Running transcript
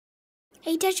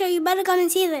Hey, Tercia, you better come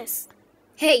and see this.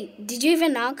 Hey, did you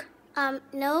even knock?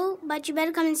 No, but you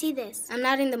better come and see this. I'm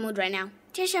not in the mood right now.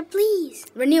 Tercia, please.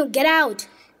 Renew, get out.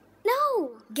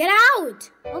 No. Get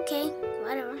out. Okay,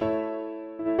 whatever.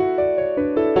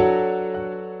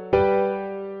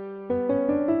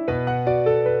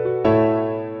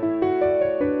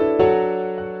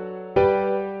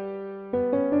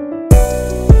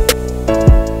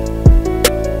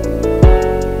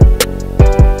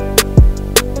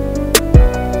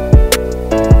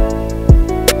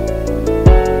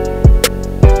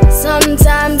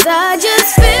 Sometimes I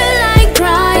just feel like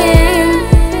crying.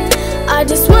 I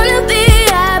just wanna be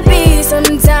happy.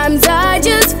 Sometimes I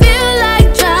just feel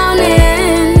like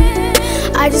drowning.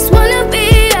 I just wanna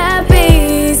be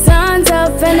happy. Sun's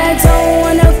up and I don't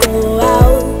wanna go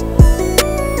out.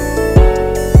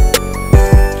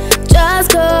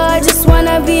 Just 'cause I just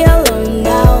wanna be alone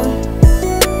now.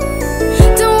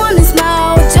 Don't wanna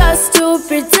smile just to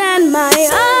pretend. My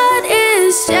heart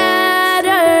is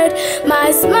shattered.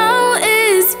 My smile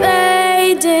is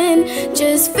fading.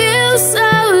 Just feel so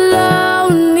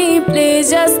lonely.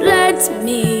 Please just let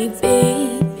me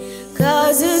be,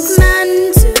 'cause it's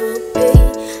meant to be.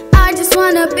 I just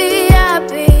wanna be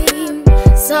happy.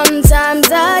 Sometimes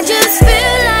I just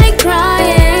feel like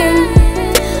crying.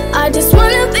 I just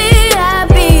wanna be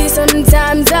happy.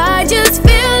 Sometimes I just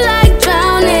feel like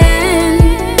drowning.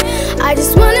 I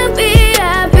just wanna be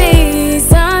happy.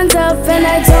 Sun's up and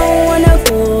I don't wanna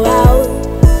go out.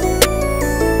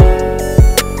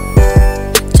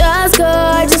 Just 'cause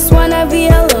I just wanna be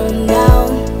alone now.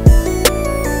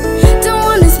 Don't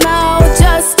wanna smile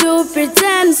just to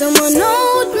pretend. Someone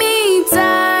hold me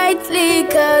tightly,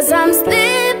 'cause I'm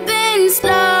slipping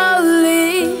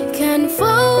slowly. Can't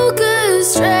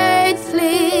focus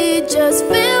straightly. Just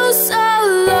feel so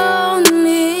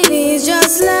lonely. Please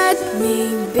just let me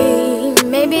be.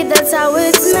 Maybe that's how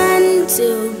it's meant to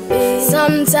be.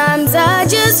 Sometimes I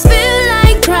just feel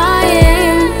like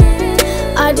crying.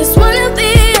 I just wanna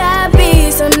be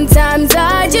happy. Sometimes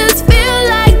I just feel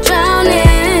like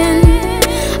drowning.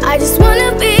 I just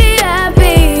wanna be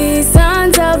happy.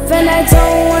 Sun's up and I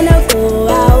don't wanna go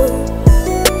out.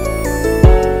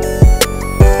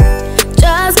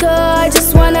 Just 'cause I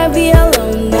just wanna be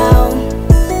alone now.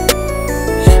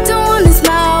 Don't wanna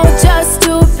smile just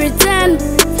to pretend.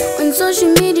 On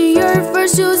social media you're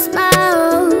first to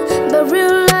smile, but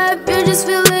real life you're just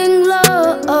feeling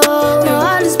low. My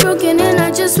heart is broken and I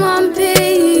just want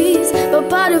peace, but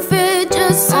part of it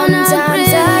just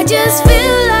sometimes I just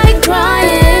feel like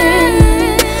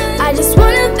crying. I just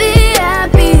wanna be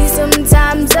happy.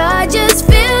 Sometimes I just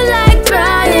feel like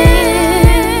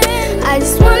crying. I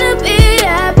just wanna be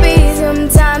happy.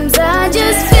 Sometimes I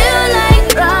just feel like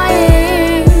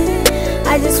crying.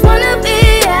 I just wanna be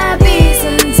happy.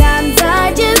 Sometimes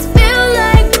I just feel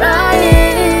like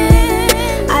crying.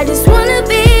 I just wanna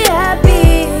be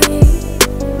happy.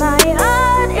 My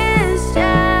heart is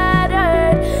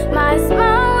shattered. My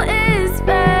smile is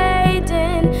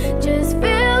fading. Just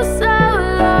feel so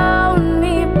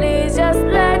lonely. Please just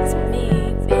let me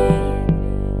be,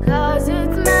 'cause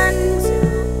it's meant to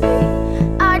be.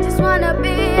 I just wanna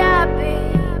be happy.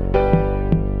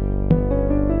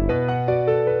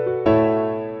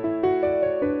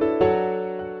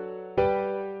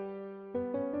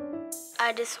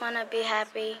 I just wanna be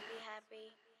happy.